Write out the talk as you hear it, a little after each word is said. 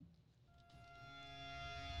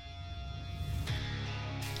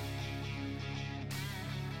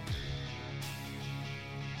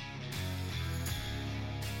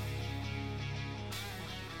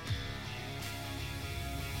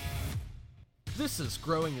This is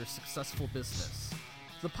Growing Your Successful Business,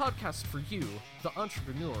 the podcast for you, the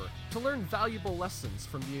entrepreneur, to learn valuable lessons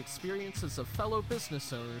from the experiences of fellow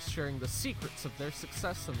business owners sharing the secrets of their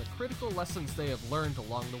success and the critical lessons they have learned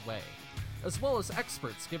along the way, as well as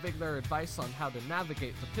experts giving their advice on how to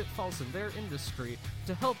navigate the pitfalls in their industry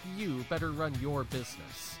to help you better run your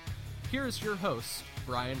business. Here's your host,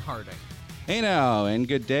 Brian Harding. Hey now, and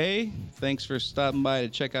good day. Thanks for stopping by to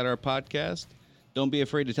check out our podcast. Don't be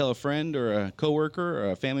afraid to tell a friend or a coworker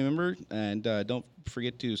or a family member, and don't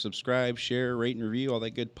forget to subscribe, share, rate, and review, all that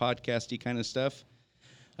good podcasty kind of stuff.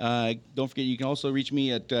 Don't forget, you can also reach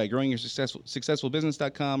me at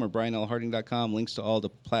growingyoursuccessfulbusiness.com or brianlharding.com. Links to all the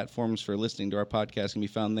platforms for listening to our podcast can be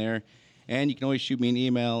found there. And you can always shoot me an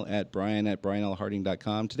email at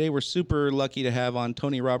brian@brianlharding.com. Today, we're super lucky to have on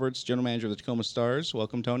Tony Roberts, General Manager of the Tacoma Stars.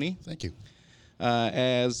 Welcome, Tony. Thank you.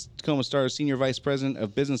 As Tacoma Stars Senior Vice President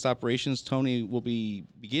of Business Operations, Tony will be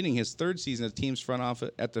beginning his third season at the team's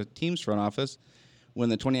front office when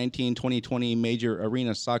the 2019-2020 Major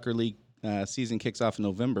Arena Soccer League season kicks off in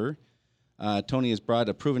November. Tony has brought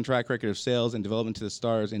a proven track record of sales and development to the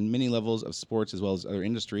Stars in many levels of sports as well as other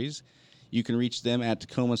industries. You can reach them at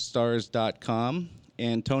TacomaStars.com.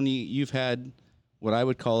 And Tony, you've had what I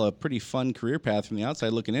would call a pretty fun career path from the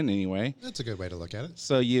outside looking in anyway. That's a good way to look at it.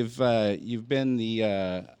 So you've been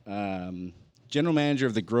the general manager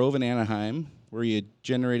of the Grove in Anaheim, where you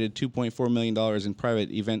generated $2.4 million in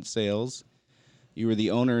private event sales. You were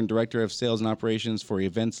the owner and director of sales and operations for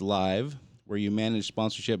Events Live, where you managed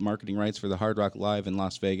sponsorship marketing rights for the Hard Rock Live in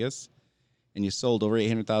Las Vegas. And you sold over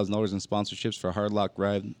 $800,000 in sponsorships for the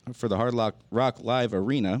Hard Rock Live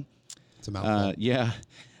Arena. It's a mouthful. Yeah.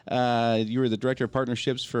 You were the director of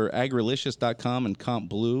partnerships for Agrilicious.com and Comp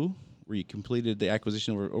Blue, where you completed the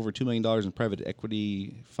acquisition of over $2 million in private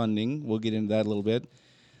equity funding. We'll get into that a little bit.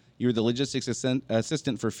 You were the logistics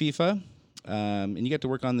assistant for FIFA, and you got to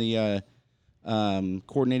work on the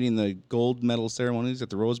coordinating the gold medal ceremonies at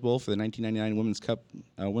the Rose Bowl for the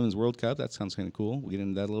 1999 Women's World Cup. That sounds kind of cool. We'll get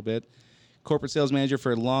into that a little bit. Corporate sales manager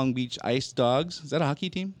for Long Beach Ice Dogs. Is that a hockey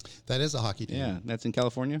team? That is a hockey team. Yeah, that's in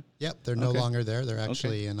California? Yep, they're no longer there. They're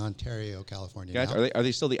actually in Ontario, California Gotcha. now. Are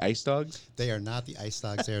they still the Ice Dogs? They are not the Ice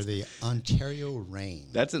Dogs. They're the Ontario Reign.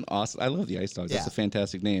 That's an awesome. I love the Ice Dogs. Yeah. That's a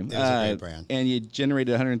fantastic name. It was a great brand. And you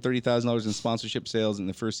generated $130,000 in sponsorship sales in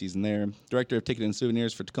the first season there. Director of Ticket and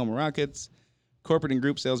Souvenirs for Tacoma Rockets. Corporate and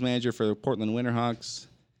Group Sales Manager for the Portland Winterhawks.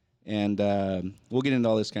 And we'll get into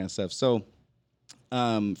all this kind of stuff. So,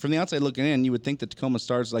 from the outside looking in, you would think that Tacoma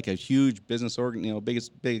Stars is like a huge business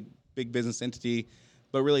big business entity,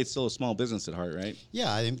 but really it's still a small business at heart, right?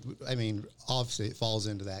 Yeah, I mean, obviously it falls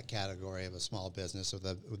into that category of a small business with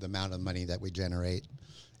the amount of money that we generate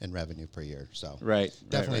in revenue per year. So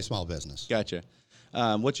definitely a small business. Gotcha.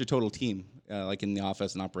 What's your total team, like in the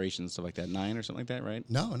office and operations, stuff like that? 9 or something like that, right?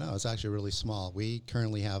 No, it's actually really small. We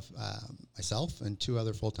currently have myself and 2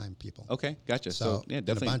 other full-time people. Okay, gotcha. So yeah, and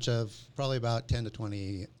definitely a bunch of probably about 10 to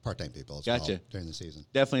 20 part-time people as well during the season.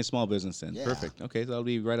 Definitely a small business then. Yeah. Perfect. Okay, so that'll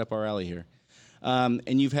be right up our alley here.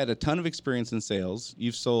 And you've had a ton of experience in sales.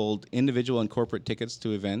 You've sold individual and corporate tickets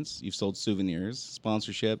to events. You've sold souvenirs,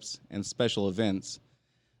 sponsorships, and special events.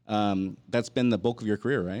 That's been the bulk of your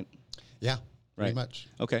career, right? Yeah, pretty Right. much.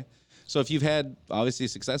 Okay. So if you've had, obviously,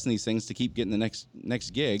 success in these things to keep getting the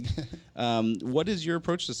next gig, what is your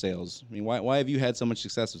approach to sales? I mean, why have you had so much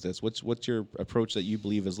success with this? What's your approach that you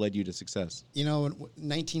believe has led you to success? You know, in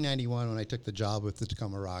 1991, when I took the job with the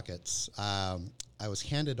Tacoma Rockets, I was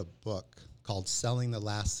handed a book called Selling the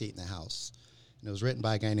Last Seat in the House. And it was written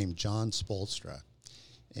by a guy named John Spolstra.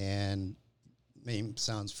 And name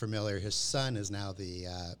sounds familiar. His son is now the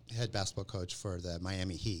head basketball coach for the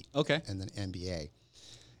Miami Heat. Okay. And the NBA.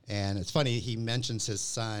 And it's funny, he mentions his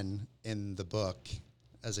son in the book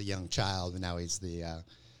as a young child, and now he's the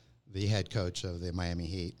head coach of the Miami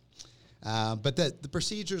Heat. But the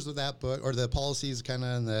procedures of that book, or the policies kind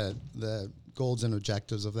of, and the goals and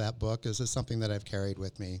objectives of that book is something that I've carried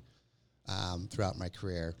with me throughout my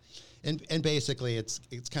career. And basically, it's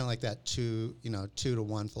kind of like that 2 to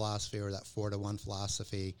 1 philosophy, or that 4 to 1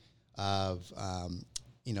 philosophy of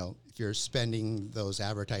if you're spending those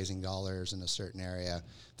advertising dollars in a certain area,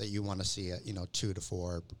 that you want to see a 2 to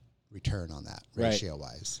 4 return on that ratio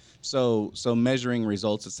wise. So measuring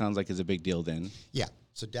results, it sounds like, is a big deal then. Yeah.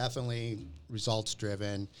 So definitely results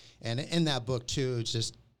driven, and in that book too, it's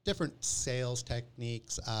just different sales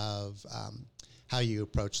techniques of how you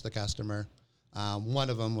approach the customer. One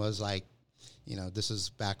of them was like, this is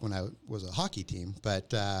back when I was a hockey team,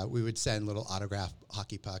 but we would send little autographed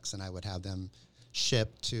hockey pucks, and I would have them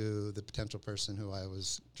shipped to the potential person who I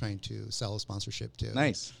was trying to sell a sponsorship to.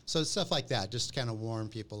 Nice. So stuff like that, just kind of warm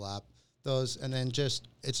people up. those, and then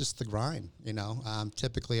it's just the grind, you know.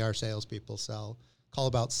 Typically our salespeople call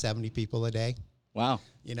about 70 people a day, Wow.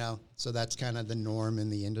 you know, so that's kind of the norm in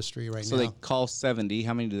the industry right So now. they call 70.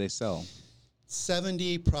 How many do they sell?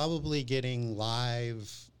 70 probably getting live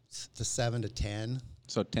to 7 to 10.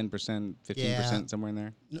 So 10%, 15%, Yeah. somewhere in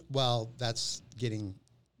there? Well, that's getting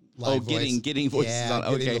live voice. Getting voices Yeah, on.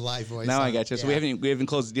 getting Okay. the live voice Now I on. got you. So Yeah. we haven't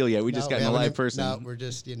closed the deal yet. We just No, got we a live haven't- person. No, we're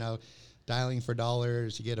just, you know, dialing for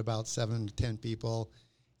dollars. You get about 7 to 10 people.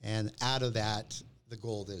 And out of that, the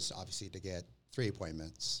goal is obviously to get 3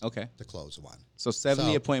 appointments Okay. to close one. So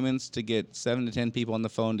 70 So- appointments to get 7 to 10 people on the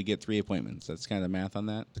phone to get 3 appointments. That's kind of the math on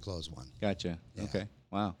that? To close one. Gotcha. Yeah. Okay.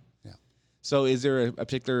 Wow. Yeah. So is there a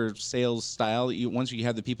particular sales style that once you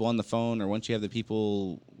have the people on the phone or once you have the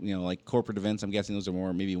people, you know, like corporate events, I'm guessing those are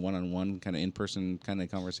more maybe one-on-one kind of in-person kind of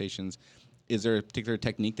conversations. Is there a particular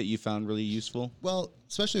technique that you found really useful? Well,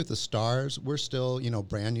 especially with the Stars, we're still, you know,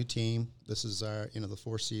 brand new team. This is our, you know, the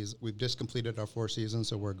 4 seasons. We've just completed our 4 seasons,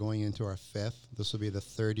 so we're going into our 5th. This will be the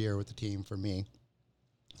 3rd year with the team for me.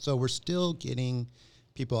 So we're still getting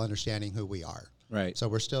people understanding who we are. Right. So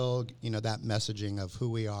we're still, you know, that messaging of who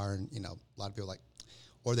we are, and, you know, a lot of people like,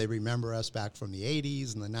 or they remember us back from the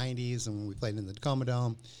 80s and the 90s and when we played in the Tacoma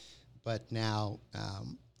Dome. But now,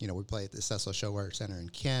 you know, we play at the Cecil Showwear Center in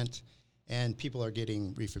Kent, and people are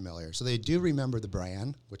getting refamiliar. So they do remember the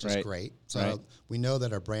brand, which is Right. great. So Right. we know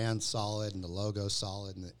that our brand's solid and the logo's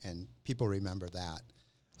solid, and people remember that.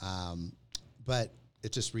 But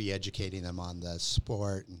it's just re-educating them on the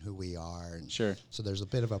sport and who we are. And Sure. so there's a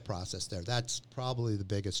bit of a process there. That's probably the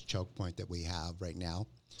biggest choke point that we have right now.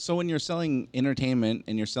 So when you're selling entertainment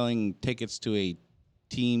and you're selling tickets to a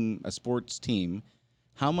team, a sports team,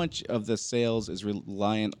 how much of the sales is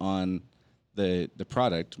reliant on the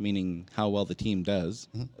product, meaning how well the team does,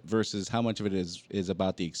 versus how much of it is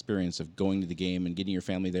about the experience of going to the game and getting your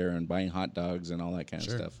family there and buying hot dogs and all that kind of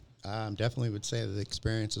stuff? Definitely would say that the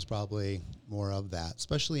experience is probably more of that,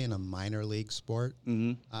 especially in a minor league sport.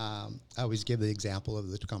 I always give the example of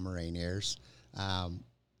the Tacoma Rainiers.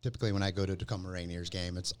 Typically, when I go to a Tacoma Rainiers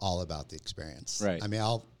game, it's all about the experience. Right. I mean,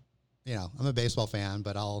 I'm a baseball fan,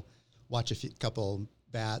 but I'll watch a couple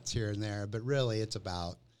bats here and there. But really, it's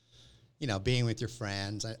about, you know, being with your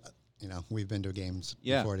friends. You know, we've been to games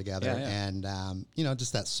before together, and you know,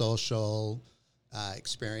 just that social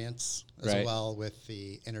experience as well with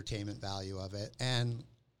the entertainment value of it, and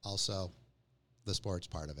also the sports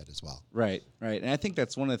part of it as well. Right, right. And I think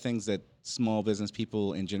that's one of the things that small business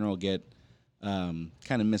people in general get kind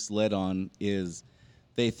of misled on is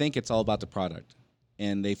they think it's all about the product,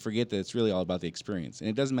 and they forget that it's really all about the experience. And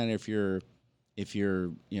it doesn't matter if you're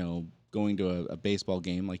you know, going to a baseball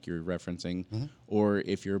game like you're referencing, or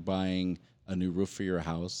if you're buying a new roof for your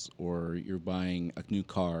house, or you're buying a new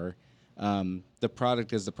car. The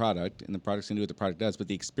product is the product, and the product's going to do what the product does, but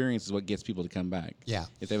the experience is what gets people to come back. Yeah.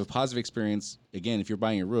 If they have a positive experience, again, if you're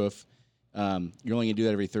buying a roof, you're only going to do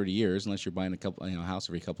that every 30 years, unless you're buying a house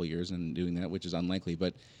every couple of years and doing that, which is unlikely.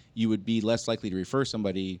 But you would be less likely to refer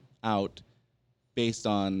somebody out based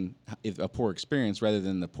on a poor experience rather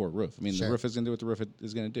than the poor roof. I mean, the roof is going to do what the roof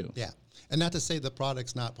is going to do. Yeah. And not to say the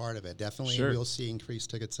product's not part of it. Definitely we'll see increased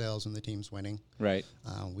ticket sales when the team's winning. Right.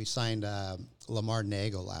 We signed Lamar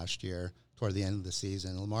Nagel last year toward the end of the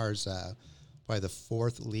season. Lamar's probably the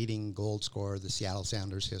 4th leading gold scorer of the Seattle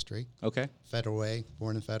Sounders history. Okay. Federal Way,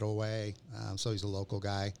 born in Federal Way, so he's a local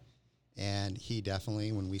guy. And he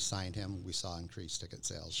definitely, when we signed him, we saw increased ticket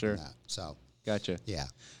sales from that. So, gotcha. Yeah.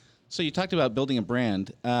 So you talked about building a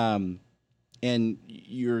brand, and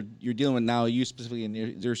you're dealing with now, you specifically in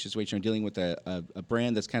your situation, are dealing with a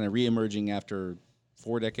brand that's kind of reemerging after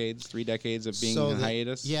 3 decades of being in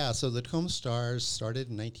hiatus? Yeah, so the Tacoma Stars started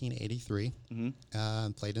in 1983,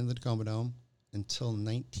 played in the Tacoma Dome until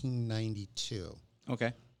 1992.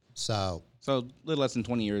 Okay. So a little less than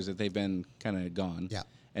 20 years that they've been kind of gone. Yeah.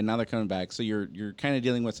 And now they're coming back. So you're kind of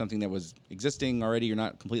dealing with something that was existing already. You're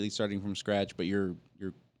not completely starting from scratch, but you're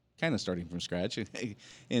kind of starting from scratch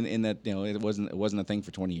in that, you know, it wasn't a thing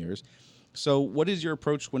for 20 years. So what is your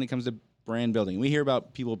approach when it comes to brand building? We hear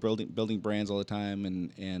about people building brands all the time,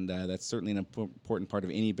 and that's certainly an important part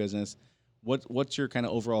of any business. What's your kind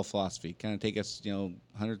of overall philosophy? Kind of take us, you know,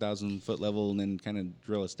 100,000 foot level, and then kind of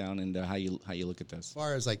drill us down into how you look at this. as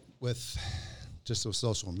far as like with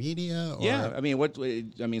social media, or Yeah, I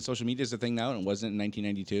mean, social media is a thing now, and it wasn't in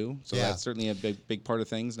 1992. So that's certainly a big part of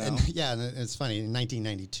things now. And it's funny. In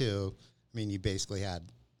 1992, I mean, you basically had,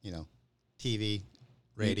 you know, TV,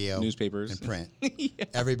 radio, newspapers, and print.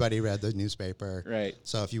 Everybody read the newspaper. Right.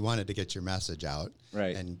 So if you wanted to get your message out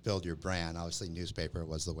Right. and build your brand, obviously newspaper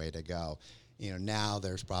was the way to go. Now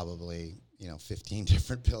there's probably 15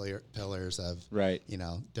 different pillars of Right.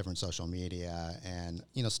 different social media, and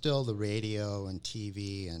still the radio and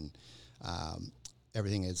TV and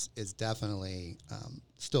everything is definitely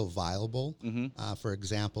still viable. For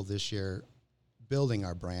example, this year, building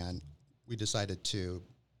our brand, we decided to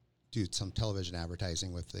do some television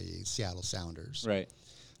advertising with the Seattle Sounders. Right.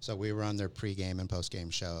 So we were on their pregame and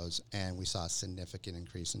postgame shows, and we saw a significant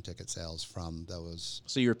increase in ticket sales from those.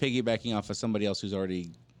 So you're piggybacking off of somebody else who's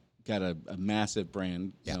already got a massive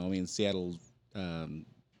brand. Yeah. I mean, Seattle's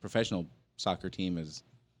professional soccer team is,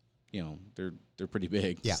 they're pretty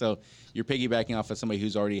big. Yeah. So you're piggybacking off of somebody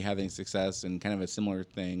who's already having success and kind of a similar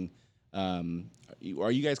thing.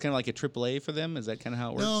 Are you guys kind of like a AAA for them? Is that kind of how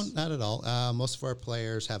it works? No, not at all. Most of our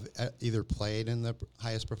players have either played in the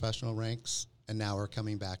highest professional ranks, and now are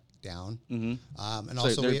coming back down. And So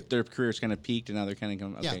also, their career's kind of peaked, and now they're kind of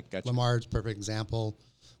going. Okay, gotcha. Lamar's a perfect example.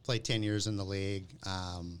 Played 10 years in the league,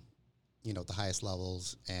 at the highest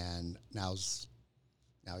levels, and now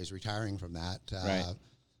he's retiring from that. Right.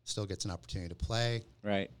 Still gets an opportunity to play,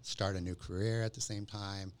 Right. start a new career at the same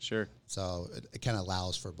time. Sure. So it kind of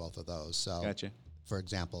allows for both of those. So, Gotcha. for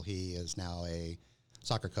example, he is now a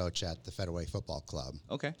soccer coach at the Federal Way Football Club.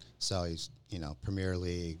 Okay. So he's, Premier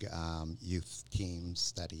League youth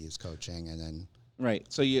teams that he is coaching, and then Right.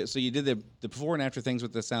 So you did the before and after things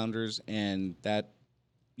with the Sounders, and that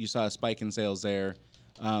you saw a spike in sales there.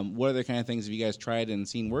 What other kind of things have you guys tried and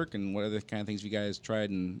seen work, and what other kind of things have you guys tried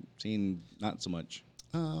and seen not so much?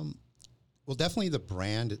 well, definitely the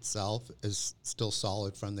brand itself is still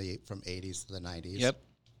solid from 80s to the 90s. Yep.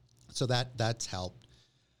 So that's helped.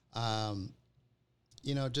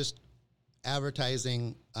 Just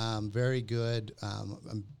advertising, very good.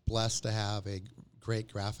 I'm blessed to have a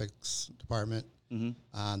great graphics department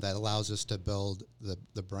that allows us to build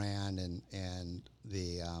the brand and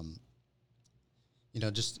the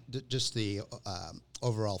just the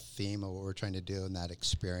overall theme of what we're trying to do in that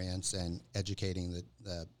experience and educating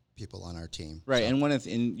the people on our team. Right, So, and one of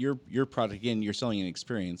in your product again, you're selling an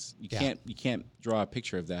experience. You Yeah. can't draw a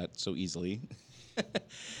picture of that so easily.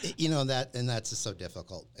 that's just so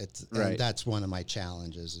difficult. It's Right. and that's one of my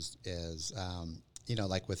challenges is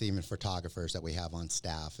like with even photographers that we have on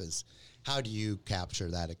staff is how do you capture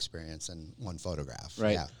that experience in one photograph?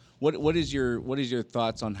 Right. Yeah. What is your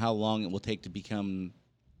thoughts on how long it will take to become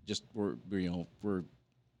just we're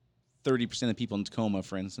 30% of people in Tacoma,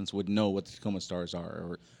 for instance, would know what the Tacoma Stars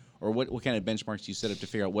are, or what kind of benchmarks do you set up to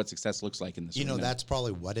figure out what success looks like in this? arena? That's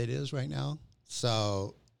probably what it is right now.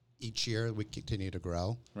 So each year we continue to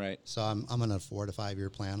grow. Right. So I'm on a 4 to 5 year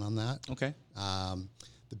plan on that. Okay.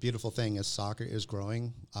 The beautiful thing is soccer is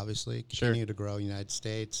growing, obviously, Sure. continue to grow in the United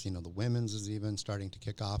States. The women's is even starting to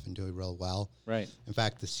kick off and doing real well. Right. In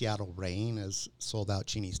fact, the Seattle Reign has sold out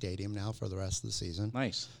Cheney Stadium now for the rest of the season.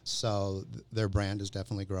 Nice. So their brand is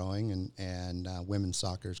definitely growing, and women's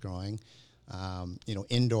soccer is growing.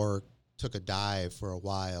 Indoor took a dive for a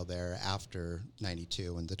while there after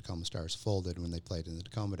 92 when the Tacoma Stars folded when they played in the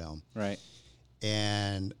Tacoma Dome. Right.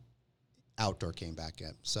 And outdoor came back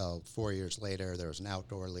in. So 4 years later, there was an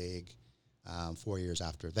outdoor league. 4 years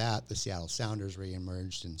after that, the Seattle Sounders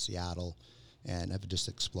reemerged in Seattle and have just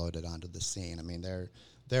exploded onto the scene. I mean,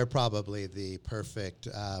 they're probably the perfect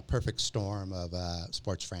storm of a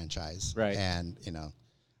sports franchise. Right. And,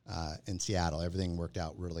 in Seattle, everything worked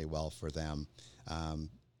out really well for them.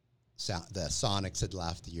 The Sonics had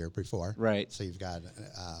left the year before. Right. So you've got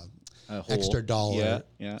A whole- extra dollar,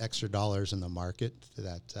 Yeah. extra dollars in the market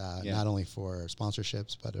that Yeah. not only for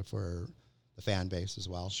sponsorships but for the fan base as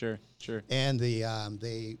well. Sure. And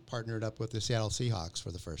they partnered up with the Seattle Seahawks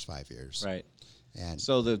for the first 5 years. Right. And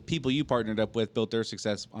So the people you partnered up with built their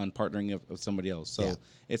success on partnering with somebody else. So Yeah.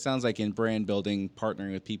 it sounds like in brand building,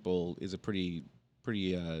 partnering with people is a pretty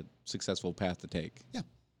successful path to take. yeah,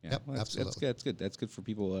 Yeah, Yep, well, that's absolutely. good. That's good. That's good for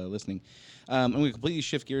people listening. I'm going to completely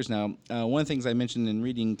shift gears now. One of the things I mentioned in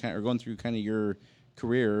reading or going through kind of your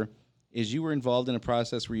career is you were involved in a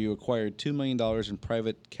process where you acquired $2 million in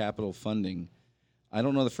private capital funding. I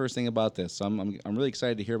don't know the first thing about this, so I'm really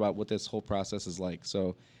excited to hear about what this whole process is like.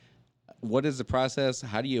 So, what is the process?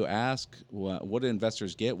 How do you ask? What do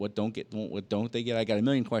investors get? What don't they get? I got a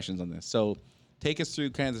million questions on this. So, take us through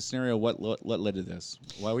kind of the scenario. What led to this?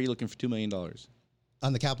 Why were you looking for $2 million?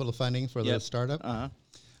 on the capital funding for the Yep. startup. Uh huh.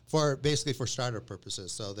 For startup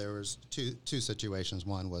purposes. So there was two situations.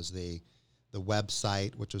 One was the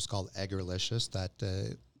website, which was called Eggerlicious,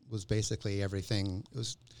 that was basically everything.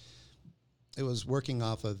 It was working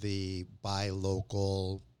off of the buy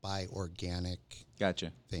local, buy organic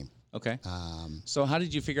Gotcha. theme. Okay. So how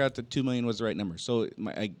did you figure out that $2 million was the right number? So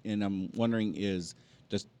I'm wondering, is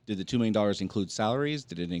did the $2 million include salaries?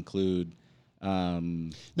 Did it include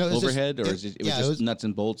No, it was overhead, just, or is it was yeah, just it was, nuts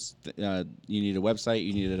and bolts? You needed a website,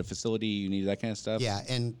 you needed a facility, you needed that kind of stuff. yeah,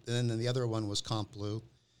 and then the other one was CompBlue.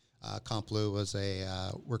 CompBlue was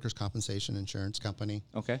a workers' compensation insurance company,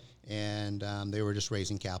 Okay. and they were just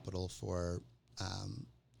raising capital for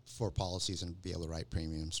policies and be able to write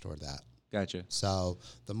premiums toward that. Gotcha. So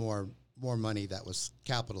the more money that was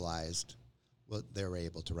capitalized, well, they were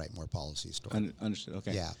able to write more policies toward. Understood.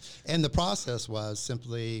 Okay. Yeah, and the process was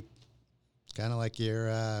simply kind of like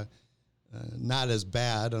you're not as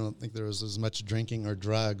bad. I don't think there was as much drinking or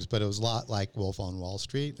drugs, but it was a lot like Wolf on Wall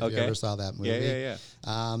Street. If you ever saw that movie.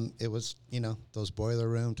 Yeah. It was, those boiler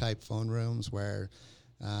room type phone rooms where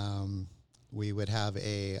we would have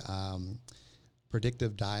a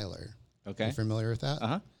predictive dialer. Okay. You familiar with that?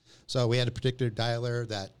 Uh-huh. So we had a predictive dialer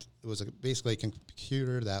that was basically a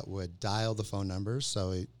computer that would dial the phone numbers.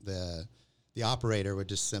 So the operator would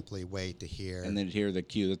just simply wait to hear. And then hear the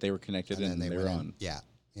cue that they were connected and they were on. Yeah,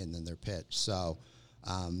 and then their pitch. So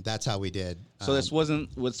that's how we did. So this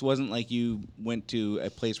wasn't like you went to a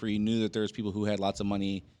place where you knew that there was people who had lots of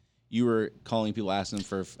money. You were calling people, asking them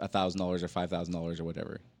for $1,000 or $5,000 or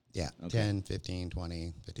whatever. Yeah, Okay. 10, 15,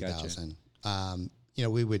 20, 50,000. Gotcha.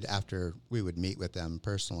 We would meet with them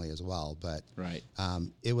personally as well, but Right.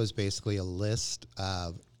 it was basically a list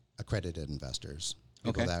of accredited investors,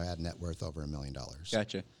 people Okay. that had net worth over $1 million.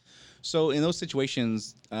 Gotcha. So in those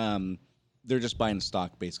situations, they're just buying a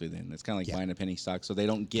stock basically. Then it's kind of like buying a penny stock. So they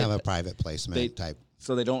don't get Kind of a private placement type.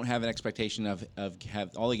 So they don't have an expectation of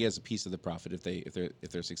all they get is a piece of the profit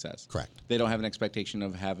if they're success. Correct. They don't have an expectation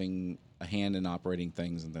of having a hand in operating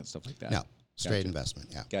things and that stuff like that. No, straight Gotcha. investment.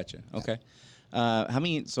 Yeah. Gotcha. Okay. How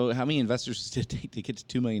many investors did it take to get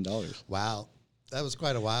to $2 million? Wow, that was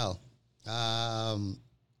quite a while.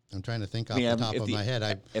 I'm trying to think off the top of my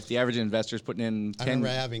head. If the average investor is putting in I remember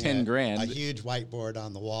having 10 grand, a huge whiteboard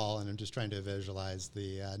on the wall, and I'm just trying to visualize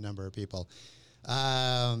the number of people.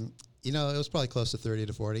 It was probably close to 30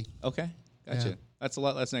 to 40. okay, gotcha. Yeah. That's a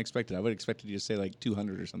lot less than I expected. I would have expected you to say like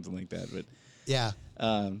 200 or something like that, but Yeah,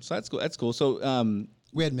 so that's cool. That's cool. So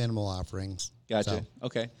we had minimal offerings. gotcha. So,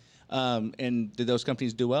 Okay. And did those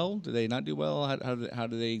companies do well? Did they not do well? How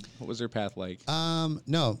do they? What was their path like?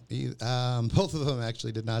 no, both of them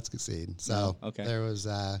actually did not succeed. So No? Okay. there was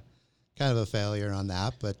kind of a failure on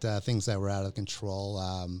that, but things that were out of control.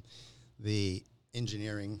 The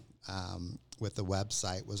engineering with the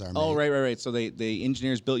website was our Oh, main. right. So the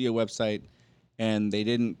engineers built you a website, and they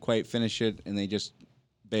didn't quite finish it, and they just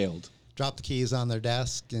bailed. Dropped the keys on their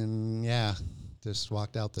desk and just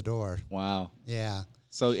walked out the door. Wow. Yeah.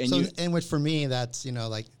 So which for me, that's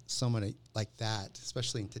like someone like that,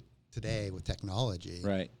 especially today with technology.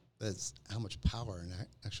 right. That's how much power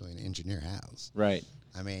actually an engineer has. Right.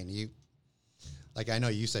 I mean, I know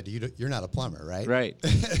you said you're not a plumber, right? Right.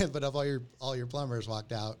 But if all your plumbers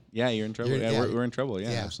walked out. Yeah, you're in trouble. We're in trouble.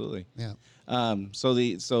 Yeah, Yeah. absolutely. Yeah. So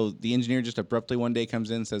the engineer just abruptly one day comes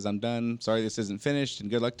in and says, "I'm done. Sorry, this isn't finished, and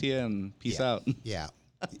good luck to you, and peace out." Yeah.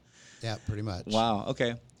 Yeah, pretty much. Wow.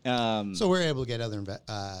 Okay. So we're able to get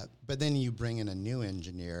but then you bring in a new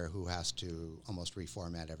engineer who has to almost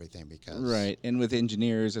reformat everything because. Right. And with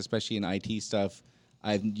engineers, especially in IT stuff,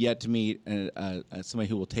 I've yet to meet somebody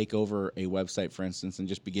who will take over a website, for instance, and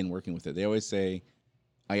just begin working with it. They always say,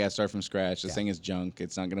 I got to start from scratch. This thing is junk.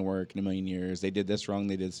 It's not going to work in a million years. They did this wrong.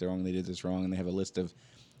 They did this wrong. They did this wrong. And they have a list of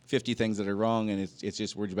 50 things that are wrong. And it's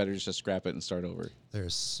just, we're better just to scrap it and start over.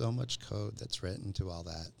 There's so much code that's written to all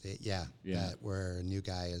that. Where a new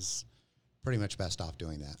guy is pretty much best off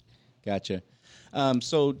doing that. Gotcha.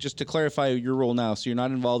 So just to clarify your role now, so you're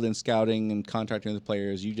not involved in scouting and contracting with the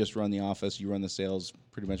players. You just run the office. You run the sales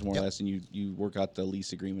pretty much more or less, and you work out the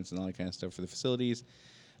lease agreements and all that kind of stuff for the facilities.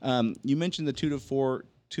 You mentioned the 2 to 4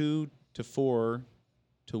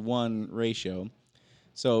 to 1 ratio.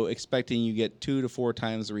 So expecting you get 2 to 4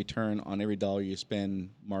 times the return on every dollar you spend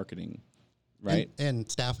marketing, right? And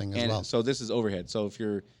staffing as well. So this is overhead. So if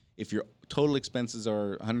your total expenses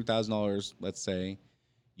are $100,000, let's say,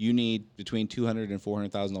 you need between $200,000 and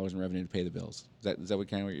 $400,000 in revenue to pay the bills. Is that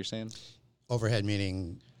what you're saying? Overhead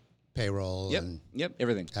meaning payroll and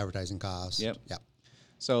everything. advertising costs. Yep.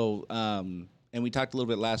 So And we talked a little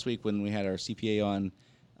bit last week when we had our CPA on.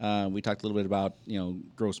 We talked a little bit about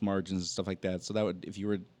gross margins and stuff like that. So that would, if you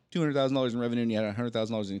were $200,000 in revenue and you had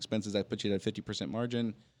 $100,000 in expenses, that puts you at a 50%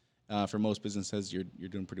 margin. For most businesses, you're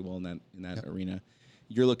doing pretty well in that arena.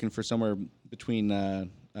 You're looking for somewhere between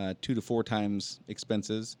 2 to 4 times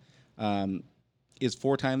expenses. Is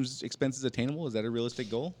 4 times expenses attainable? Is that a realistic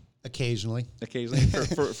goal? Occasionally.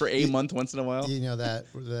 for a month once in a while. You know that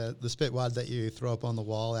the spit wad that you throw up on the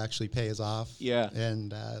wall actually pays off. Yeah.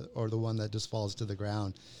 And or the one that just falls to the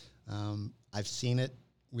ground. I've seen it.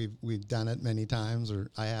 We've done it many times,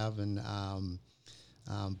 or I have, and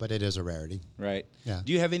but it is a rarity. Right. Yeah.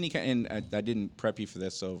 Do you have any kind? And I didn't prep you for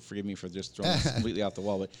this, so forgive me for just throwing this completely off the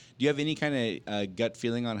wall. But do you have any kind of gut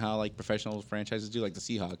feeling on how like professional franchises do, like the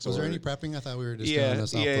Seahawks? Was there any prepping? I thought we were just doing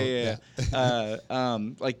this.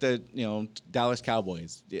 Like the Dallas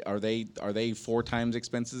Cowboys. Are they 4 times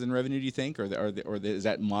expenses in revenue? Do you think, or is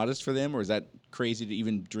that modest for them, or is that crazy to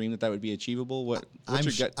even dream that would be achievable? What's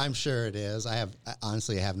your gut? I'm sure it is. I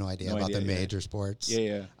honestly have no idea about the major sports.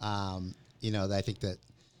 Yeah. I think that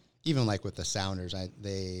even like with the Sounders,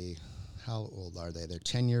 how old are they? They're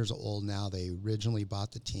 10 years old now. They originally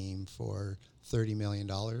bought the team for $30 million.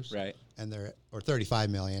 Right. And or $35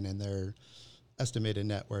 million, and their estimated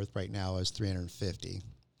net worth right now is $350.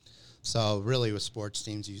 So really with sports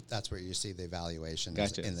teams, that's where you see the evaluation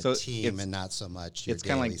in the team, and not so much your it's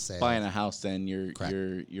kind of like sales. Buying a house. Then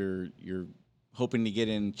you're hoping to get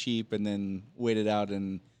in cheap and then wait it out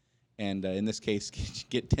and in this case,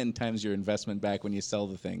 get 10 times your investment back when you sell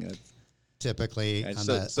the thing. That's typically on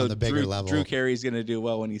the bigger level. Drew Carey's going to do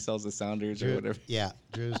well when he sells the Sounders or whatever. Yeah,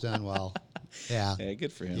 Drew's done well. Yeah,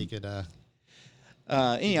 good for him. He could. The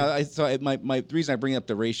reason I bring up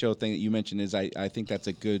the ratio thing that you mentioned is I think that's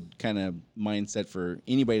a good kind of mindset for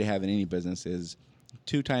anybody to have in any business. Is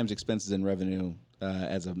 2 times expenses in revenue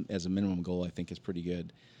as a minimum goal. I think is pretty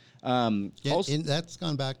good. That's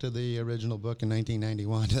gone back to the original book in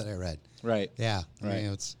 1991 that I read. Right. Yeah. Right. I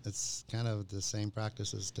mean, it's kind of the same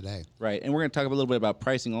practices today. Right. And we're going to talk a little bit about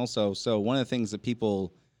pricing also. So one of the things that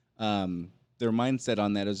people, their mindset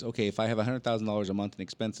on that is, okay, if I have $100,000 a month in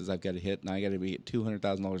expenses I've got to hit, and I got to be at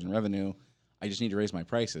 $200,000 in revenue, I just need to raise my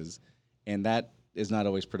prices. And that is not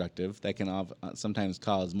always productive. That can sometimes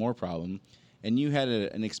cause more problem. And you had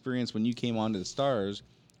an experience when you came onto the Stars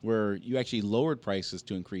where you actually lowered prices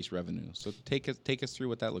to increase revenue. So take us through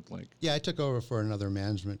what that looked like. Yeah, I took over for another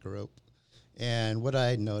management group. And what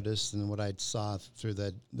I noticed and what I saw through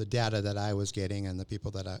the data that I was getting and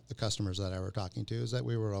the customers that I were talking to is that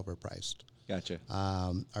we were overpriced. Gotcha.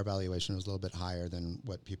 Our valuation was a little bit higher than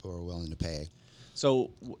what people were willing to pay. So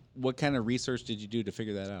what kind of research did you do to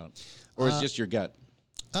figure that out? Or is it just your gut?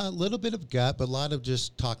 A little bit of gut, but a lot of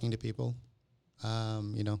just talking to people,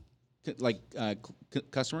 Like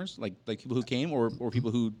customers, like people who came, or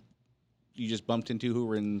people who you just bumped into who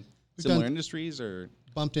were in similar industries, or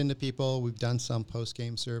bumped into people. We've done some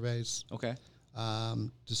post-game surveys. Okay.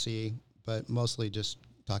 To see, but mostly just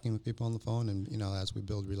talking with people on the phone, and as we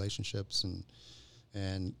build relationships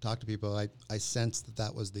and talk to people, I sensed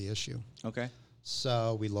that was the issue. Okay.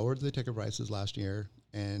 So we lowered the ticket prices last year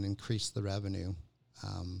and increased the revenue,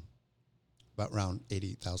 about around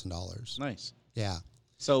 $80,000. Nice. Yeah.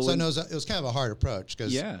 So it was kind of a hard approach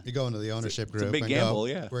because you go into the ownership group. It's a big gamble.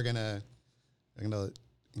 We're gonna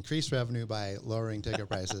increase revenue by lowering ticket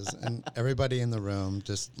prices, and everybody in the room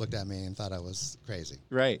just looked at me and thought I was crazy.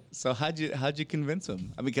 Right. So how'd you convince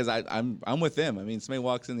them? Because I'm with them. I mean, somebody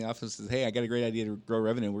walks in the office and says, "Hey, I got a great idea to grow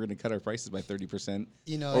revenue. We're going to cut our prices by 30%,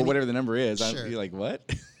 or whatever the number is." Sure. I'd be like, "What?"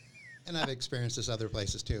 And I've experienced this other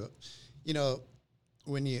places too.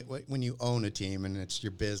 When you own a team and it's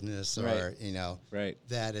your business, or right,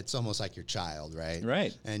 that it's almost like your child, right?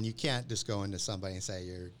 Right. And you can't just go into somebody and say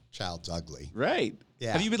your child's ugly. Right.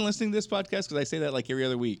 Yeah. Have you been listening to this podcast? Because I say that like every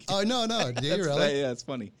other week. Oh no, do you really? Yeah, it's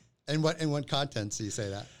funny. And what contents do you say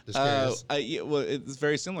that? Just curious. Well, it's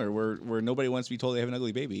very similar. Where nobody wants to be told they have an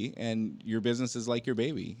ugly baby, and your business is like your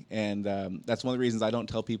baby, and that's one of the reasons I don't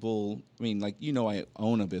tell people. I mean, I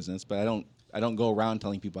own a business, but I don't go around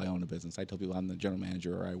telling people I own a business. I tell people I'm the general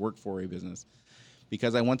manager or I work for a business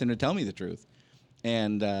because I want them to tell me the truth.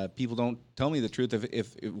 And people don't tell me the truth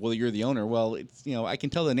if you're the owner. Well, it's I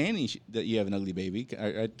can tell the nanny that you have an ugly baby.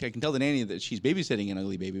 I can tell the nanny that she's babysitting an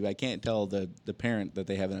ugly baby, but I can't tell the parent that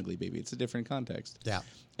they have an ugly baby. It's a different context. Yeah.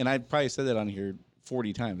 And I probably said that on here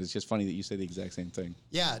 40 times. It's just funny that you say the exact same thing.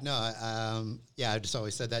 Yeah. No. I've just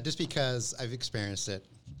always said that just because I've experienced it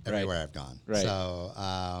everywhere I've gone. Right.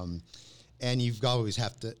 So. And you've always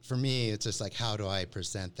have to. For me, it's just like, how do I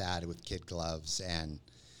present that with kid gloves and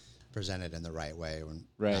present it in the right way when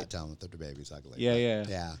not telling them that the baby's ugly?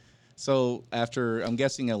 Yeah. So after, I'm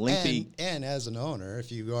guessing, a lengthy... And as an owner,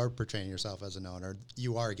 if you are portraying yourself as an owner,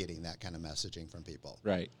 you are getting that kind of messaging from people.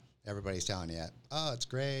 Right. Everybody's telling you, oh, it's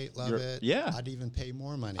great, love it. Yeah. I'd even pay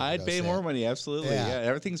more money. I'd pay more money, absolutely. Yeah,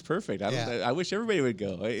 everything's perfect. I wish everybody would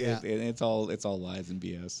go. It's all lies and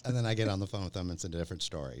BS. And then I get on the phone with them and it's a different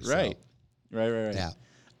story. Right. So. Right. Yeah.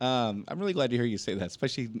 I'm really glad to hear you say that,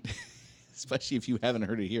 especially if you haven't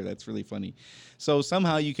heard it here. That's really funny. So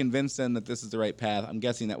somehow you convinced them that this is the right path. I'm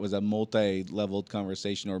guessing that was a multi-leveled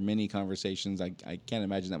conversation or many conversations. I can't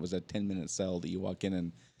imagine that was a 10-minute sell that you walk in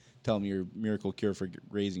and tell them your miracle cure for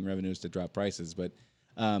raising revenues to drop prices. But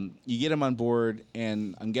you get them on board,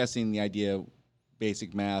 and I'm guessing the idea,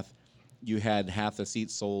 basic math, you had half the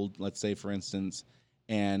seats sold, let's say, for instance,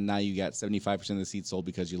 and now you got 75% of the seats sold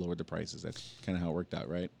because you lowered the prices. That's kind of how it worked out,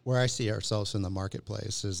 right? Where I see ourselves in the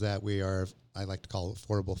marketplace is that we are, I like to call it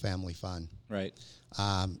affordable family fun. Right.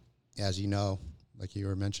 As you know, like you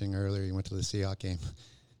were mentioning earlier, you went to the Seahawks game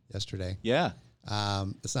yesterday. Yeah.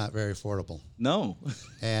 It's not very affordable. No.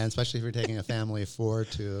 And especially if you're taking a family of four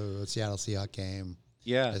to a Seattle Seahawks game.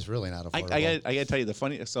 Yeah. It's really not affordable. I got to tell you the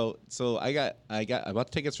funny. So I bought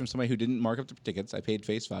the tickets from somebody who didn't mark up the tickets. I paid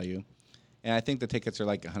face value. And I think the tickets are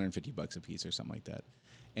like $150 a piece or something like that.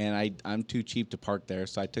 And I'm too cheap to park there,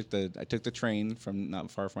 so I took the train from not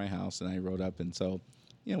far from my house, and I rode up. And so,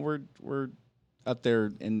 we're up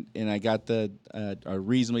there, and I got a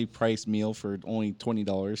reasonably priced meal for only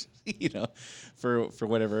 $20, for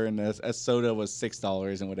whatever, and a soda was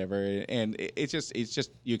 $6 and whatever. And it's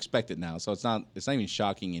just you expect it now, so it's not even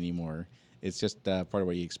shocking anymore. It's just part of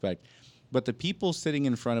what you expect. But the people sitting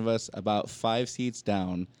in front of us, about 5 seats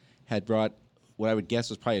down, had brought what I would guess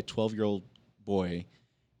was probably a 12-year-old boy,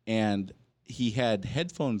 and he had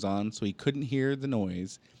headphones on so he couldn't hear the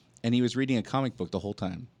noise, and he was reading a comic book the whole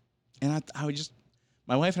time. And I would just,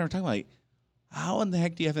 my wife and I were talking like, how in the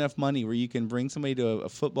heck do you have enough money where you can bring somebody to a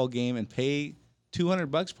football game and pay $200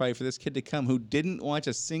 probably for this kid to come who didn't watch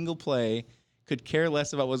a single play, could care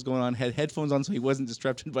less about what's going on, had headphones on so he wasn't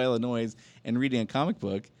disrupted by all the noise, and reading a comic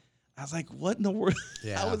book? I was like, what in the world?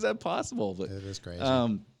 Yeah. How is that possible? But, it is crazy.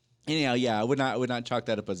 Anyhow, yeah, I would not chalk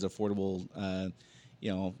that up as affordable. To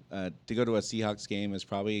go to a Seahawks game is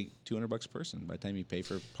probably $200 a person by the time you pay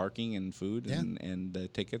for parking and food and the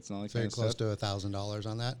tickets and all that kind of stuff. Very close to $1,000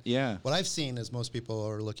 on that. Yeah. What I've seen is most people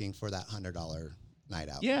are looking for that $100 night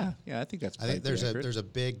out. Yeah, I think that's. I think there's a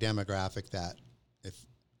big demographic that if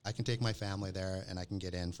I can take my family there and I can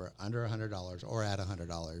get in for under $100 or at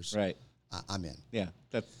 $100, right? I'm in. Yeah,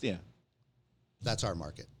 That's our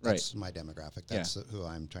market. That's my demographic. That's who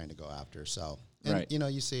I'm trying to go after. So, and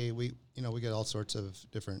you see, we get all sorts of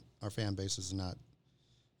different, our fan base is not,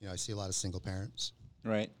 I see a lot of single parents.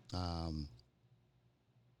 Right. And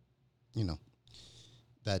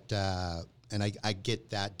I get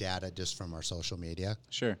that data just from our social media.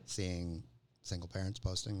 Sure. Seeing single parents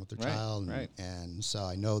posting with their child. And so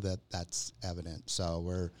I know that that's evident. So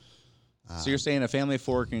we're. So you're saying a family of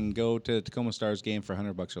 4 can go to Tacoma Stars game for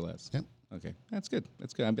 $100 or less? Yep. Okay, that's good.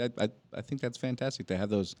 That's good. I think that's fantastic to have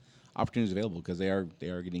those opportunities available because they are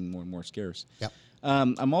getting more and more scarce. Yep.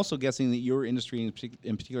 I'm also guessing that your industry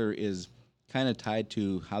in particular is kind of tied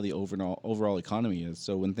to how the overall economy is.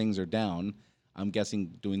 So when things are down, I'm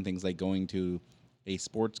guessing doing things like going to a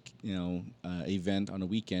sports event on a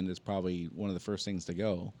weekend is probably one of the first things to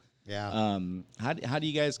go. Yeah. How do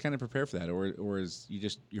you guys kind of prepare for that, or is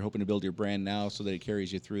you're hoping to build your brand now so that it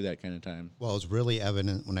carries you through that kind of time? Well, it was really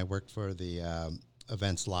evident when I worked for the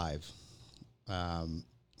Events Live.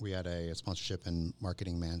 We had a sponsorship and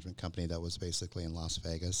marketing management company that was basically in Las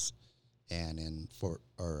Vegas and in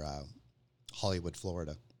Hollywood,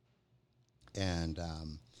 Florida, and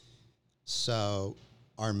so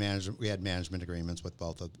our we had management agreements with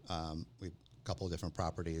both of a couple of different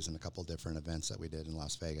properties and a couple of different events that we did in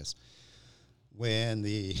Las Vegas. When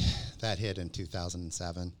that hit in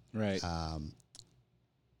 2007, right?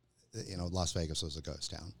 Las Vegas was a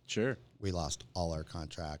ghost town. Sure. We lost all our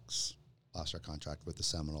contracts. Lost our contract with the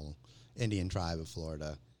Seminole Indian tribe of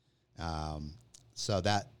Florida. So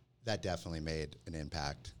that definitely made an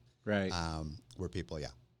impact. Right. Where people,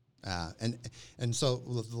 and so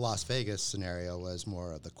the Las Vegas scenario was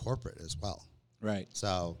more of the corporate as well. Right.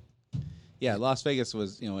 So. Yeah, Las Vegas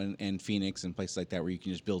was, and Phoenix and places like that where you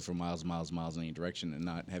can just build for miles and miles and miles in any direction and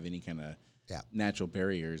not have any kind of natural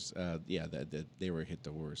barriers. That they were hit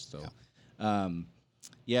the worst. So, that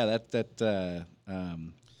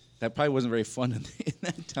probably wasn't very fun in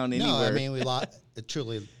that town anywhere. No, I mean it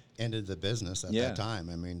truly ended the business at that time.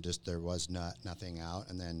 I mean, just there was nothing out,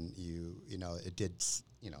 and then it did.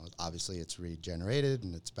 Obviously it's regenerated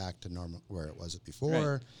and it's back to normal where it was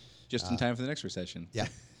before. Right. Just in time for the next recession. Yeah.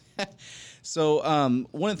 So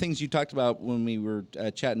one of the things you talked about when we were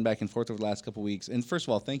chatting back and forth over the last couple of weeks, and first of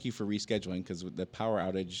all, thank you for rescheduling because with the power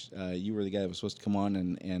outage, you were the guy that was supposed to come on,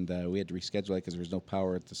 and we had to reschedule it because there was no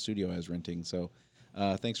power at the studio I was renting. So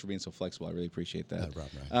Thanks for being so flexible. I really appreciate that. No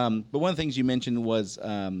problem, Ryan. But one of the things you mentioned was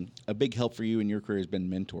a big help for you in your career has been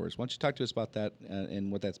mentors. Why don't you talk to us about that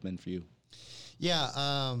and what that's been for you? Yeah,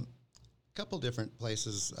 a couple different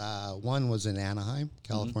places. One was in Anaheim,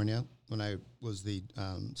 California, when I was the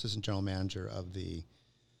assistant general manager of the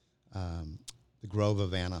Grove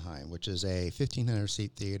of Anaheim, which is a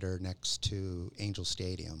 1,500-seat theater next to Angel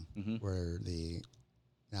Stadium, where the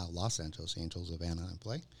now Los Angeles Angels of Anaheim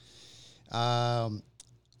play. I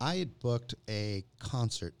had booked a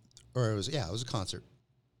concert, or it was a concert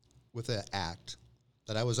with an act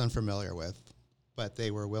that I was unfamiliar with, but they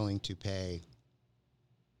were willing to pay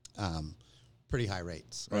pretty high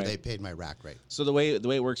rates, or they paid my rack rate. So the way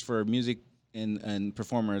it works for music and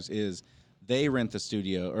performers is they rent the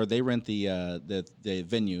studio, or they rent the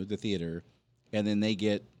venue, the theater, and then they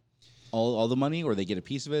get all the money, or they get a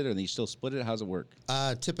piece of it, or they still split it. How does it work?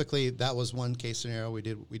 Typically, that was one case scenario. We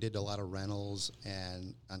did a lot of rentals,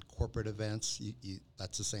 and on corporate events,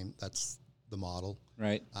 that's the same. That's the model,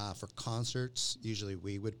 right? For concerts, usually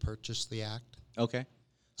we would purchase the act. Okay,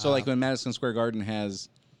 so like when Madison Square Garden has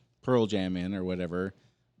Pearl Jam in or whatever,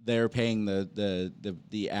 they're paying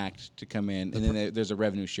the act to come in, and then there's a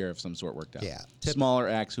revenue share of some sort worked out. Yeah, smaller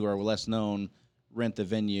acts who are less known rent the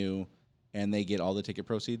venue, and they get all the ticket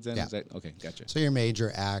proceeds. Then, is that okay? Gotcha. So your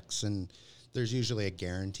major acts, and there's usually a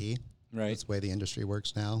guarantee. Right. That's the way the industry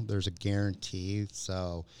works now. There's a guarantee,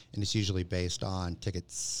 and it's usually based on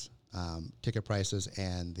tickets, ticket prices,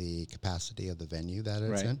 and the capacity of the venue that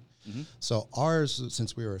it's in. Mm-hmm. So ours,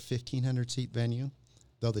 since we were a 1,500-seat venue,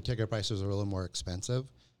 though the ticket prices are a little more expensive,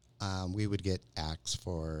 we would get acts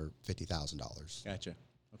for $50,000. Gotcha.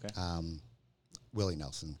 Okay. Willie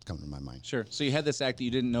Nelson coming to my mind. Sure. So you had this act that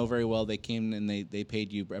you didn't know very well. They came and they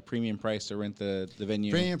paid you a premium price to rent the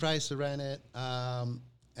venue. Premium price to rent it,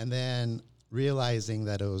 and then realizing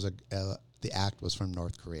that it was the act was from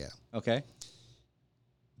North Korea. Okay.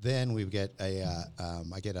 Then we get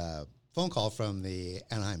I get a phone call from the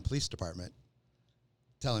Anaheim Police Department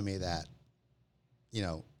telling me that,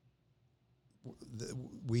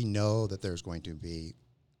 we know that there's going to be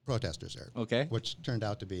protesters there. Okay. Which turned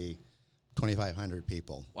out to be 2,500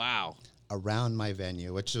 people. Wow. Around my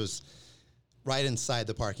venue, which was right inside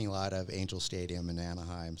the parking lot of Angel Stadium in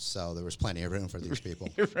Anaheim. So there was plenty of room for these people.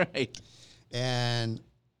 Right. And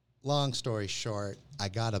long story short, I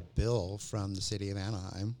got a bill from the city of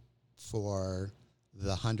Anaheim for the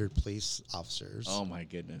 100 police officers. Oh, my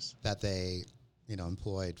goodness. That they,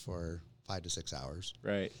 employed for 5 to 6 hours.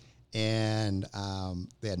 Right. And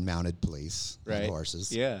they had mounted police on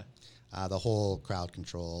horses. Yeah. The whole crowd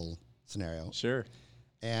control scenario. Sure.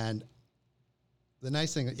 And the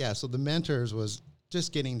nice thing, so the mentors was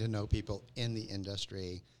just getting to know people in the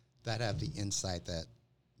industry that have the insight that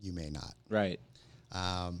you may not. Right.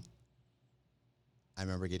 I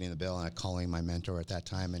remember getting the bill and calling my mentor at that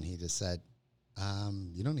time, and he just said,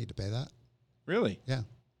 you don't need to pay that. Really? Yeah.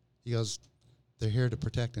 He goes, they're here to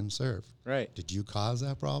protect and serve. Right. Did you cause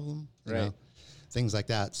that problem? Right. Things like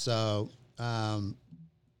that. So,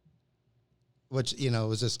 which,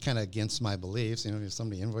 was just kind of against my beliefs. If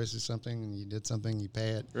somebody invoices something and you did something, you pay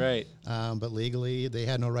it. Right. But legally, they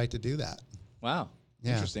had no right to do that. Wow.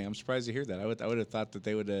 Yeah. Interesting. I'm surprised to hear that. I would have thought that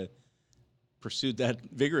they would have pursued that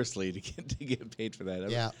vigorously to get paid for that.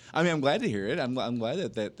 Yeah. I mean, I'm glad to hear it. I'm glad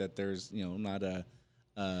that there's not a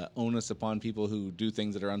onus upon people who do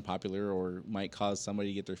things that are unpopular or might cause somebody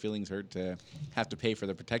to get their feelings hurt to have to pay for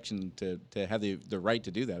the protection to have the right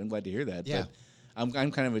to do that. I'm glad to hear that. Yeah. But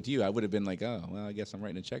I'm kind of with you. I would have been like, oh, well, I guess I'm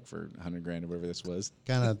writing a check for $100,000 or whatever this was.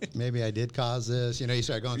 Kind of, maybe I did cause this. You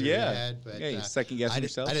start going through your head. But, you second guessing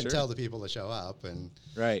yourself. I didn't tell the people to show up, and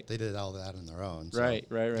they did all that on their own. So,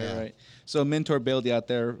 Right. So a mentor bailed you out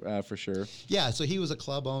there for sure. Yeah, so he was a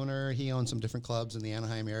club owner. He owned some different clubs in the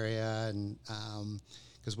Anaheim area, and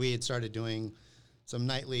because we had started doing some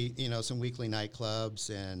nightly, some weekly nightclubs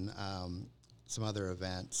and some other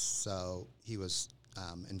events. So he was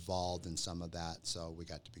involved in some of that, so we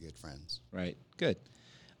got to be good friends. Right. Good.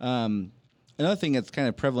 Another thing that's kind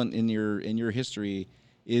of prevalent in your history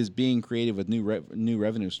is being creative with new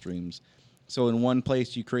revenue streams. So in one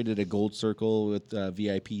place you created a gold circle with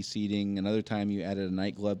VIP seating. Another time you added a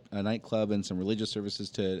nightclub and some religious services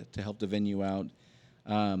to help the venue out.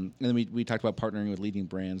 And then we talked about partnering with leading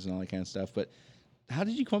brands and all that kind of stuff. But how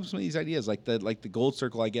did you come up with some of these ideas? Like the gold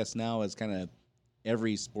circle, I guess now is kind of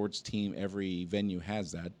every sports team, every venue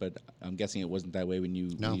has that. But I'm guessing it wasn't that way when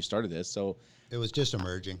you started this. So it was just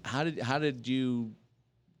emerging. How did you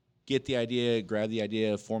get the idea, grab the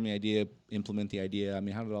idea, form the idea, implement the idea? I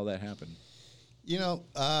mean, how did all that happen?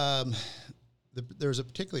 There was a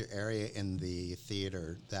particular area in the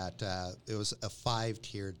theater that it was a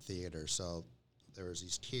 5-tiered theater. So there was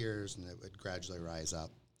these tiers, and it would gradually rise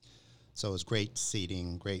up. So it was great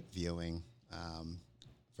seating, great viewing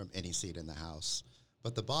from any seat in the house.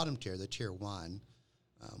 But the bottom tier, the tier 1,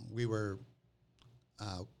 we were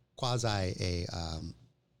quasi a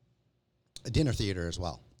dinner theater as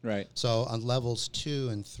well. Right. So on levels 2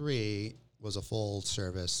 and 3 was a full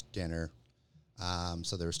service dinner.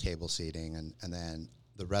 So there was table seating, and then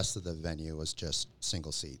the rest of the venue was just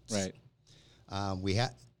single seats. Right. We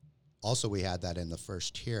had that in the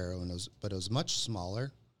first tier, but it was much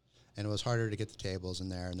smaller, and it was harder to get the tables in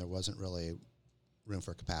there, and there wasn't really room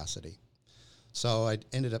for capacity. So I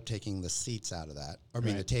ended up taking the seats out of that,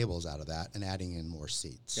 the tables out of that, and adding in more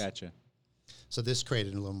seats. Gotcha. So this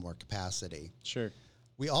created a little more capacity. Sure.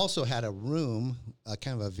 We also had a room,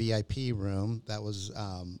 kind of a VIP room that was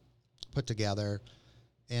put together.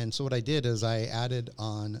 And so what I did is I added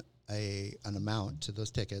on an amount to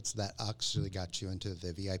those tickets that actually got you into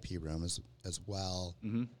the VIP room as well.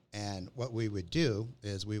 Mm-hmm. And what we would do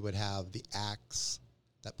is we would have the acts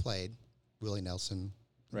that played, Willie Nelson,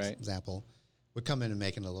 example, would come in and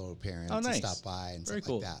make a little appearance and stop by and Very stuff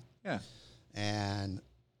cool. like that. Yeah. And,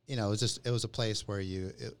 it was a place where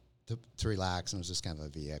to relax, and it was just kind of a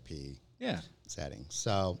VIP setting.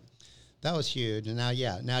 So that was huge. And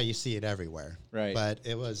now you see it everywhere. Right. But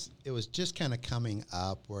it was just kind of coming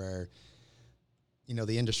up where,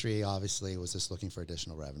 the industry obviously was just looking for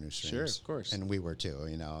additional revenue streams. Sure, of course. And we were too,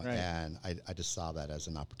 Right. and I just saw that as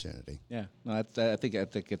an opportunity. Yeah. No, I think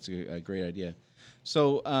it's a great idea.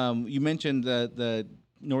 So you mentioned the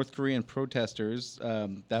North Korean protesters.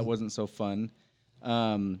 That wasn't so fun.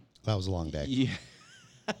 That was a long day. Yeah.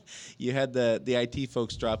 You had the IT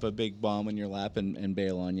folks drop a big bomb in your lap and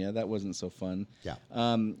bail on you. That wasn't so fun. Yeah.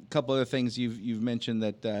 A couple other things you've mentioned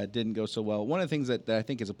that didn't go so well. One of the things that I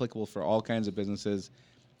think is applicable for all kinds of businesses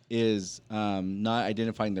is not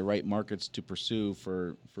identifying the right markets to pursue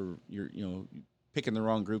for your picking the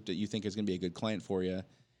wrong group that you think is going to be a good client for you,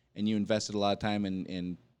 and you invested a lot of time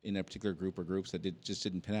in a particular group or groups that just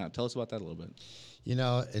didn't pan out. Tell us about that a little bit.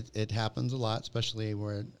 It happens a lot, especially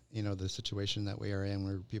where, the situation that we are in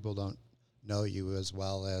where people don't know you as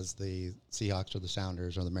well as the Seahawks or the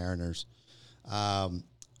Sounders or the Mariners.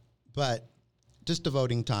 But just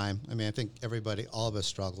devoting time. I think all of us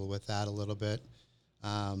struggle with that a little bit.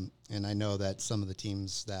 And I know that some of the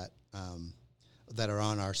teams that are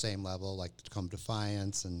on our same level, like Tacoma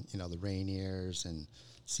Defiance and, the Rainiers and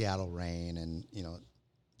Seattle Reign, and,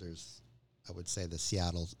 there's, I would say, the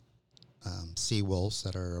Seattle Seawolves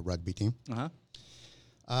that are a rugby team.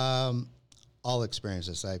 All experience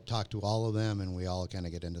this. I've talked to all of them, and we all kind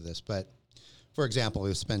of get into this. But, for example,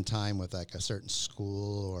 we spend time with like a certain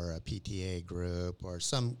school or a PTA group or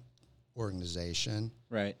some organization.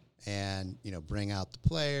 Right. And, bring out the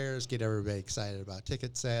players, get everybody excited about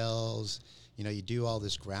ticket sales. You do all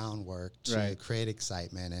this groundwork to create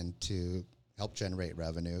excitement and to help generate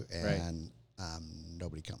revenue, and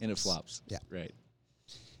nobody comes. And it flops. Yeah. Right.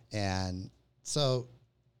 And so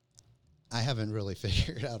I haven't really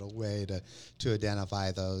figured out a way to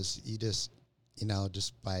identify those. You just,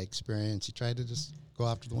 just by experience, you try to just go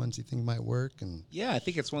after the ones you think might work. And yeah, I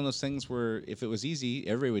think it's one of those things where if it was easy,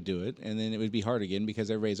 everybody would do it, and then it would be hard again because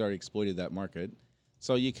everybody's already exploited that market.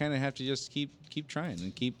 So you kind of have to just keep trying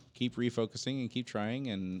and keep refocusing and keep trying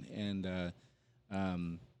and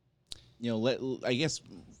I guess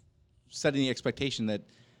setting the expectation that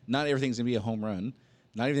not everything's going to be a home run.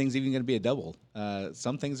 Not everything's even going to be a double.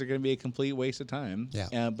 Some things are going to be a complete waste of time.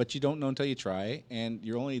 Yeah. But you don't know until you try, and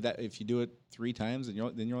you're only that if you do it 3 times, and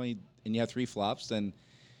you have 3 flops, then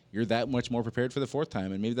you're that much more prepared for the 4th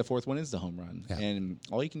time, and maybe the 4th one is the home run. Yeah. And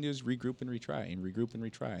all you can do is regroup and retry, and regroup and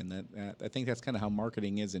retry, and that I think that's kind of how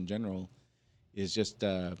marketing is in general, is just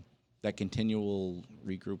that continual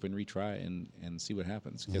regroup and retry and see what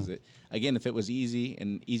happens. Because again, if it was easy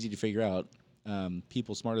and easy to figure out,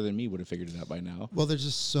 people smarter than me would have figured it out by now. Well, there's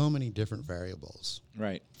just so many different variables.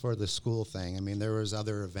 Right. For the school thing. There was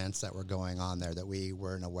other events that were going on there that we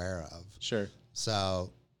weren't aware of. Sure.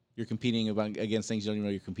 So you're competing against things you don't even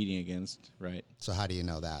know you're competing against, right? So how do you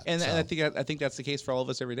know that? And I think that's the case for all of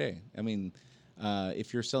us every day.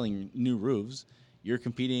 If you're selling new roofs, you're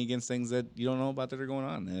competing against things that you don't know about that are going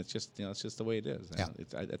on, and it's just the way it is. Yeah.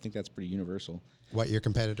 I think that's pretty universal. What your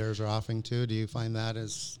competitors are offering too? Do you find that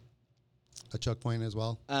as a choke point as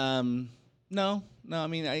well? No.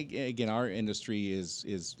 Again, our industry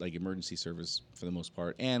is like emergency service for the most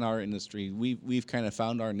part, and our industry we've kind of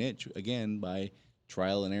found our niche again by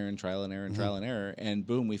trial and error, and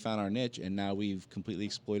boom, we found our niche, and now we've completely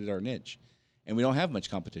exploited our niche. And we don't have much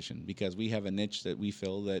competition because we have a niche that we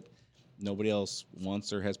feel that nobody else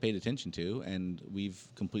wants or has paid attention to, and we've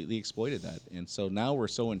completely exploited that. And so now we're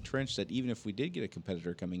so entrenched that even if we did get a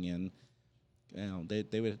competitor coming in, you know,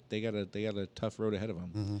 they got a tough road ahead of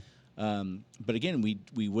them. But again,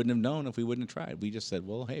 we wouldn't have known if we wouldn't have tried. We just said,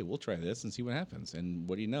 well, hey, we'll try this and see what happens. And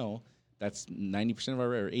what do you know? That's 90% of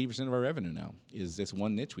our or 80% of our revenue now is this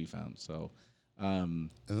one niche we found. So On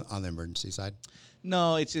the emergency side?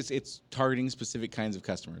 no, it's targeting specific kinds of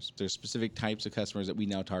customers. There's specific types of customers that we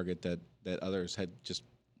now target that others had just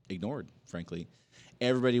ignored, frankly.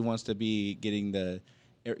 Everybody wants to be getting the,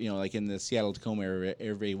 you know, like in the Seattle Tacoma area,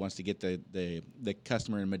 everybody wants to get the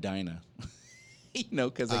customer in Medina, you know,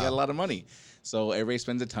 because they got a lot of money. So everybody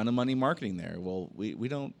spends a ton of money marketing there. Well, we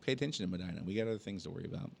don't pay attention to Medina. We got other things to worry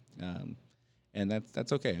about. And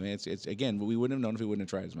that's okay. I mean, it's again, we wouldn't have known if we wouldn't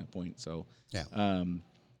have tried, is my point. So, Yeah.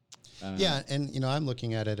 Yeah, and, you know, I'm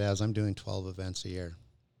looking at it as I'm doing 12 events a year.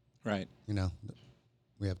 right. You know,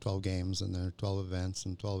 we have 12 games and there are 12 events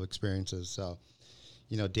and 12 experiences. So,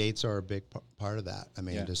 you know, dates are a big part of that. I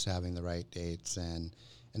mean, Yeah. just having the right dates. And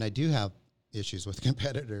I do have issues with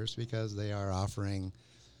competitors because they are offering,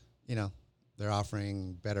 you know, they're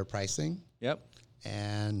offering better pricing. Yep.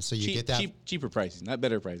 And so you get that. Cheaper pricing, not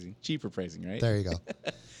better pricing. Cheaper pricing, right? There you go.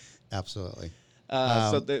 Absolutely.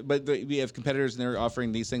 But we have competitors and they're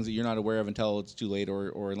offering these things that you're not aware of until it's too late,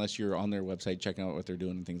 or unless you're on their website checking out what they're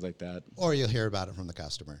doing and things like that. Or you'll hear about it from the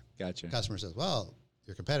customer. Gotcha. Customer says, well,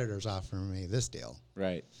 your competitor's offering me this deal.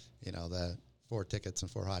 Right. You know, the 4 tickets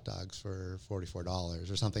and 4 hot dogs for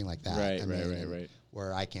 $44 or something like that. Right.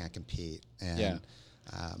 Where I can't compete. And Yeah.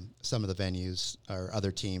 Some of the venues or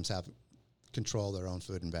other teams have control their own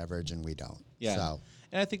food and beverage, and we don't. Yeah. So,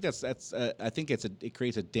 and I think it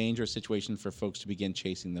creates a dangerous situation for folks to begin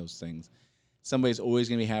chasing those things. Somebody's always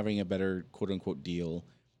going to be having a better quote unquote deal.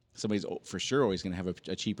 Somebody's for sure always going to have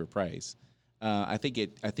a cheaper price. I think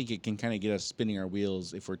it can kind of get us spinning our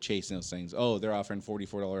wheels if we're chasing those things. Oh, they're offering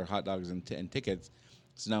 $44 hot dogs and tickets,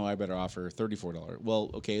 so now I better offer $34.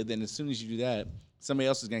 Well, okay, then as soon as you do that, somebody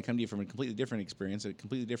else is going to come to you from a completely different experience, a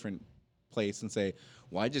completely different place, and say,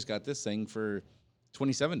 "Well, I just got this thing for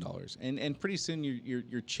 $27," and pretty soon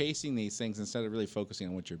you're chasing these things instead of really focusing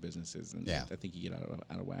on what your business is, and Yeah. I think you get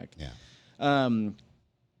out of whack. yeah.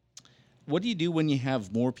 What do you do when you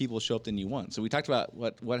have more people show up than you want? So we talked about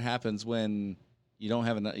what happens when you don't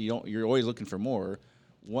have enough. You're always looking for more.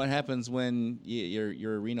 What happens when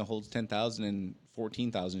your arena holds 10,000 and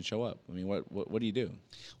 14,000 show up? I mean, what do you do?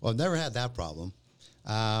 Well, I've never had that problem.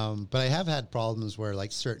 But I have had problems where,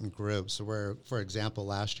 like, certain groups where, for example,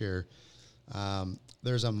 last year,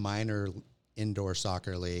 there's a minor indoor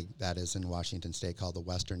soccer league that is in Washington State called the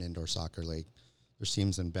Western Indoor Soccer League. There's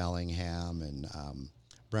teams in Bellingham and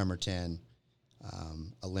Bremerton,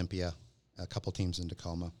 Olympia, a couple teams in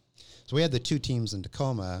Tacoma. So we had the 2 teams in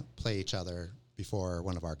Tacoma play each other before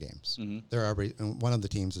one of our games. Mm-hmm. One of the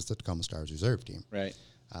teams is the Tacoma Stars reserve team. Right.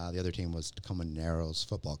 The other team was Tacoma Narrows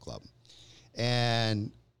Football Club.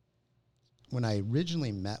 And when I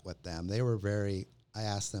originally met with them, I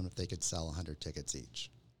asked them if they could sell 100 tickets each.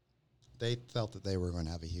 They felt that they were going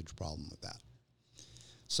to have a huge problem with that.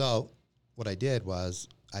 So what I did was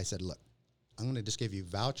I said, look, I'm going to just give you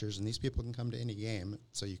vouchers, and these people can come to any game,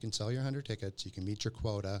 so you can sell your 100 tickets, you can meet your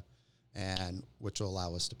quota, and which will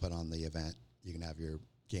allow us to put on the event. You can have your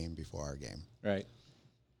game before our game. Right.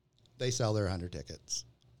 They sell their 100 tickets.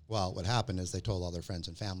 Well, what happened is they told all their friends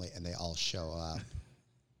and family, and they all show up.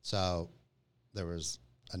 So there was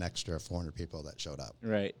an extra 400 people that showed up.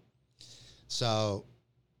 Right. So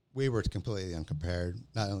we were completely unprepared,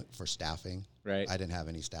 not only for staffing. Right. I didn't have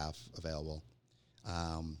any staff available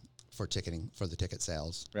for ticketing, for the ticket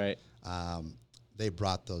sales. Right. They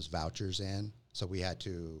brought those vouchers in, so we had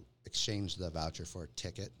to exchange the voucher for a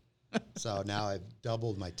ticket. So now I've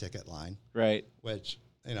doubled my ticket line. Right. Which,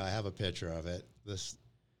 you know, I have a picture of it. This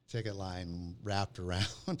ticket line wrapped around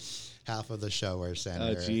half of the Shower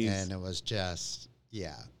Center. Oh, geez. And it was just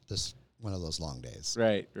one of those long days.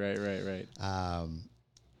 Right.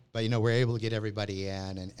 But, you know, we're able to get everybody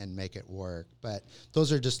in and make it work. But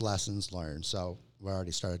those are just lessons learned. So we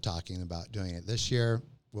already started talking about doing it this year.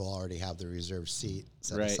 We'll already have the reserved seat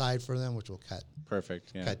set aside for them, which will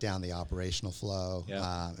cut down the operational flow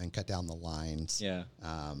and cut down the lines. Yeah.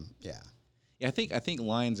 Yeah. I think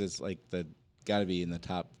lines is like got to be in the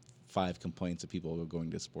top 5 complaints of people who are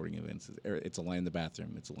going to sporting events. It's a line in the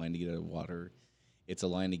bathroom. It's a line to get out of water. It's a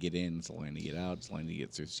line to get in. It's a line to get out. It's a line to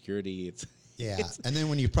get through security. And then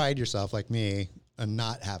when you pride yourself like me on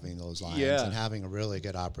not having those lines and having a really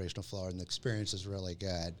good operational flow and the experience is really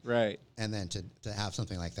good. Right. And then to have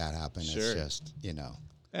something like that happen, it's just, you know.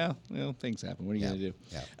 Yeah, well, things happen. What are you Yeah. going to do?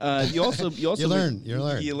 Yeah. You also You learn. You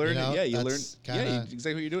learn. You learn. You know, Yeah, you learn. that's Yeah, kinda-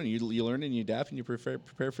 exactly what you're doing. You learn and you adapt and you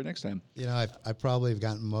prepare for next time. You know, I probably have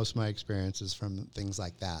gotten most of my experiences from things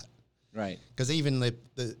like that. Right. Because even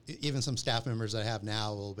even some staff members that I have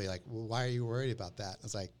now will be like, "Well, why are you worried about that?"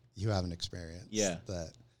 It's like you haven't experienced. Yeah.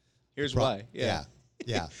 The Here's why. Yeah.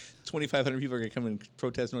 Yeah. 2,500 people are going to come and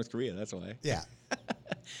protest North Korea. That's why. Yeah.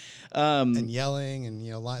 And yelling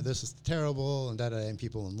and this is terrible and and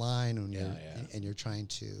people in line and you're trying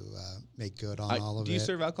to make good on all of it. Do you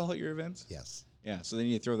serve alcohol at your events? Yes. Yeah. So then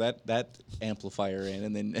you throw that amplifier in,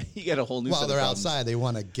 and then you get a whole new. Well, set they're of problems. outside. They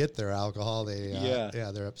want to get their alcohol. Yeah.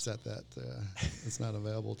 They're upset that it's not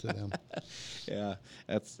available to them. Yeah,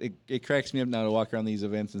 it cracks me up now to walk around these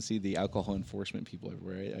events and see the alcohol enforcement people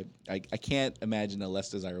everywhere. I can't imagine a less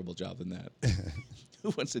desirable job than that. Who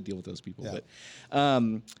wants to deal with those people? Yeah.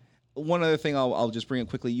 But one other thing I'll just bring up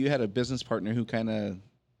quickly. You had a business partner who kind of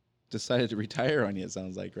decided to retire on you, it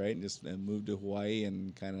sounds like, right? And just moved to Hawaii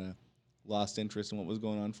and kind of lost interest in what was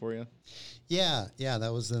going on for you? Yeah,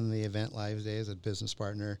 that was in the Event Live days, a business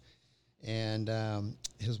partner. And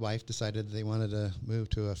his wife decided they wanted to move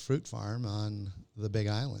to a fruit farm on the Big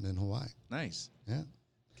Island in Hawaii. Nice. Yeah.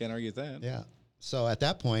 Can't argue with that. Yeah. So at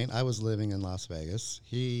that point, I was living in Las Vegas.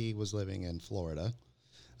 He was living in Florida.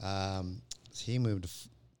 He moved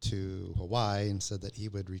to Hawaii and said that he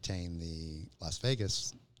would retain the Las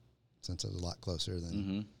Vegas since it was a lot closer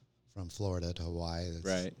than from Florida to Hawaii.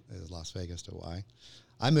 Right. It was Las Vegas to Hawaii.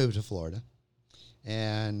 I moved to Florida.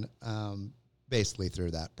 And basically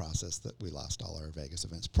through that process that we lost all our Vegas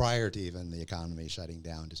events prior to even the economy shutting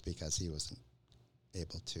down just because he wasn't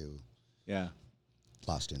able to. Yeah.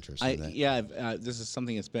 Lost interest in it. Yeah, this is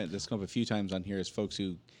something that's come up a few times on here is folks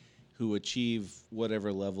who achieve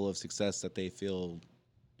whatever level of success that they feel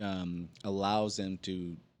allows them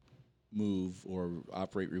to move or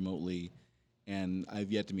operate remotely, and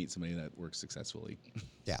I've yet to meet somebody that works successfully.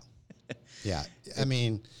 Yeah. Yeah. I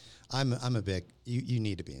mean, I'm a big you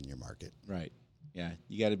need to be in your market. Right. Yeah.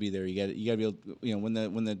 You got to be there. You got to be able. When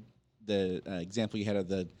the example you had of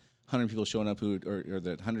the 100 people showing up or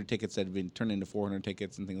the 100 tickets that have been turned into 400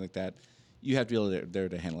 tickets and things like that, you have to be able there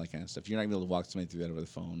to handle that kind of stuff. You're not going to be able to walk somebody through that over the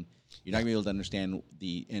phone. You're not going to be able to understand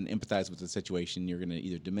and empathize with the situation. You're going to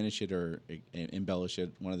either diminish it or embellish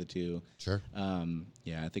it, one of the two. Sure.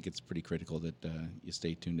 Yeah, I think it's pretty critical that you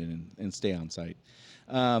stay tuned in and stay on site.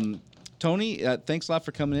 Tony, thanks a lot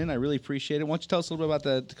for coming in. I really appreciate it. Why don't you tell us a little bit about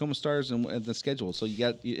the Tacoma Stars and the schedule? So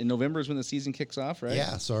in November is when the season kicks off, right?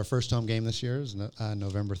 Yeah. So our first home game this year is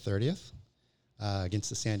November 30th against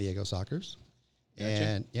the San Diego Sockers.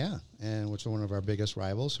 Gotcha. And which is one of our biggest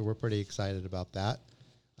rivals. So we're pretty excited about that.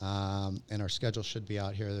 And our schedule should be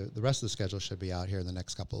out here. The rest of the schedule should be out here in the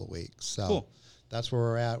next couple of weeks. So cool. That's where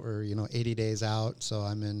we're at. We're 80 days out. So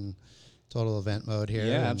I'm in total event mode here.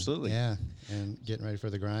 Yeah, absolutely. Yeah, and getting ready for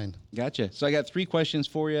the grind. Gotcha. So I got 3 questions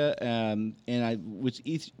for you, and with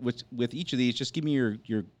each of these, just give me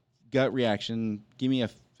your gut reaction. Give me a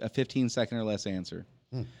 15-second or less answer.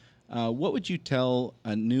 What would you tell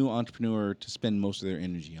a new entrepreneur to spend most of their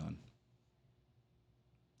energy on?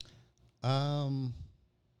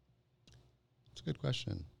 It's a good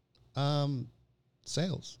question.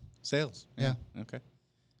 Sales. Sales. Yeah. Okay.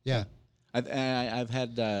 Yeah. I've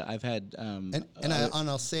had and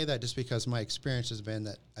I'll say that just because my experience has been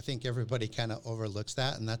that I think everybody kind of overlooks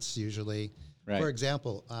that, and that's usually, right. For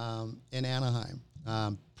example, in Anaheim,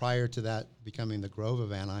 prior to that becoming the Grove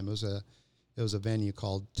of Anaheim, it was a venue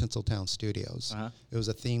called Tinseltown Studios. Uh-huh. It was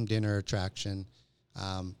a themed dinner attraction,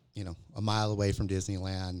 a mile away from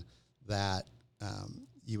Disneyland. That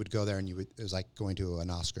you would go there and it was like going to an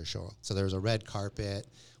Oscar show. So there was a red carpet.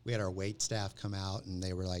 We had our wait staff come out, and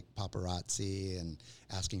they were like paparazzi and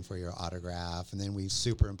asking for your autograph. And then we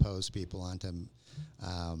superimposed people onto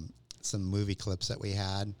some movie clips that we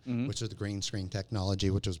had, which was the green screen technology,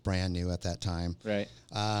 which was brand new at that time. Right.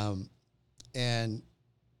 And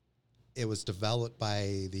it was developed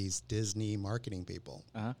by these Disney marketing people.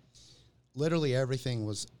 Uh-huh. Literally everything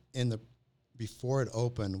was before it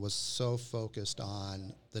opened was so focused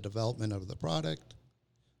on the development of the product,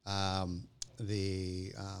 and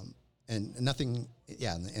nothing,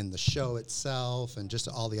 and the show itself, and just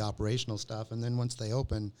all the operational stuff. And then once they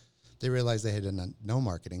opened, they realized they had done no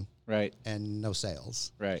marketing, right, and no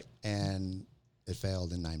sales, right, and it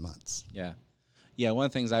failed in 9 months. Yeah. One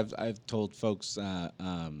of the things I've told folks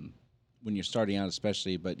when you're starting out,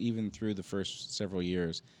 especially, but even through the first several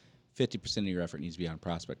years, 50% of your effort needs to be on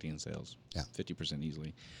prospecting and sales. Yeah, 50%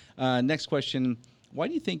 easily. Next question: why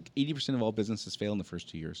do you think 80% of all businesses fail in the first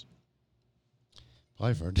 2 years?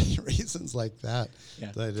 Probably for reasons like that.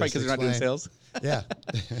 Yeah, probably because they're not doing sales. Yeah.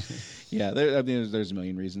 Yeah, I mean, there's a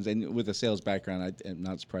million reasons, and with a sales background, I'm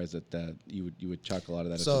not surprised that you would chuck a lot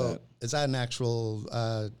of that. So into that. is that an actual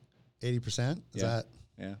 80%? Is that?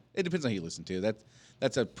 Yeah, it depends on who you listen to.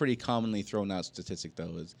 That's a pretty commonly thrown out statistic,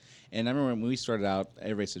 though. And I remember when we started out,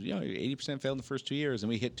 everybody said, 80% failed in the first 2 years, and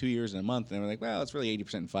we hit 2 years in a month, and they were like, well, it's really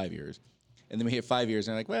 80% in 5 years. And then we hit 5 years,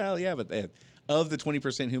 and they're like, well, yeah, but of the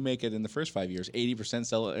 20% who make it in the first 5 years, 80%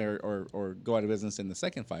 sell or go out of business in the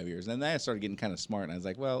second 5 years. And then I started getting kind of smart, and I was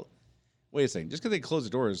like, well, wait a second. Just because they close the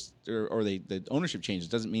doors or the ownership changes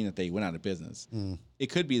doesn't mean that they went out of business. It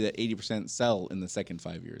could be that 80% sell in the second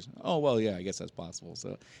 5 years. Oh, well, yeah, I guess that's possible.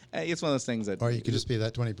 So it's one of those things that... Or you could just be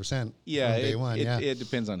that 20%. Yeah, from day one. It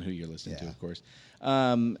depends on who you're listening to, of course.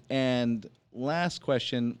 And last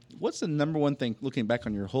question, what's the number one thing, looking back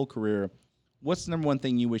on your whole career, what's the number one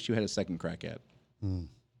thing you wish you had a second crack at?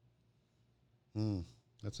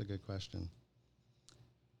 That's a good question.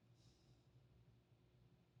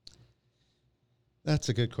 That's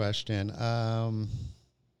a good question. I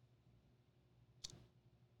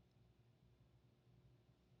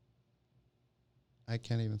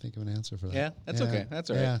can't even think of an answer for that. Yeah, that's okay.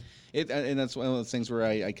 That's all right. And that's one of those things where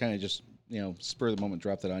I kind of just, spur of the moment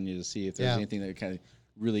dropped it on you to see if there's anything that kind of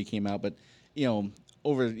really came out. But,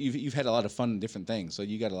 you've had a lot of fun and different things, so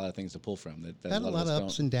you got a lot of things to pull from. That had a lot of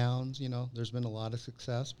ups and downs. There's been a lot of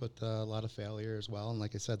success, but a lot of failure as well. And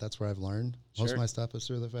like I said, that's where I've learned. Most of my stuff is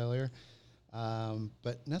through the failure.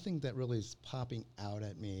 But nothing that really is popping out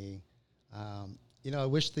at me. I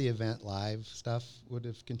wish the event live stuff would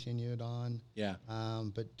have continued on. Yeah.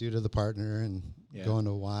 But due to the partner and going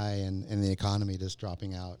to Y and the economy just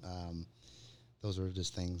dropping out, those were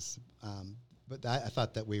just things. But I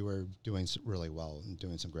thought that we were doing really well and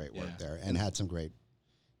doing some great work there and had some great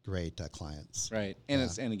clients. Right. And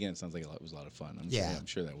and again, it sounds like it was a lot of fun. I'm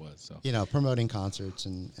sure that was. So promoting concerts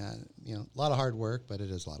and a lot of hard work, but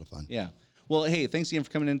it is a lot of fun. Yeah. Well, hey, thanks again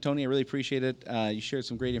for coming in, Tony. I really appreciate it. You shared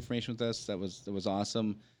some great information with us. That was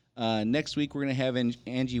awesome. Next week, we're going to have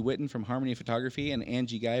Angie Witten from Harmony Photography and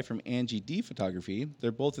Angie Guy from Angie D Photography.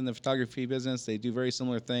 They're both in the photography business. They do very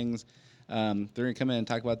similar things. They're going to come in and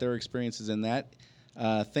talk about their experiences in that.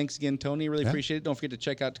 Thanks again, Tony. Really appreciate it. Don't forget to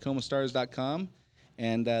check out TacomaStars.com.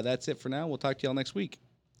 And that's it for now. We'll talk to you all next week.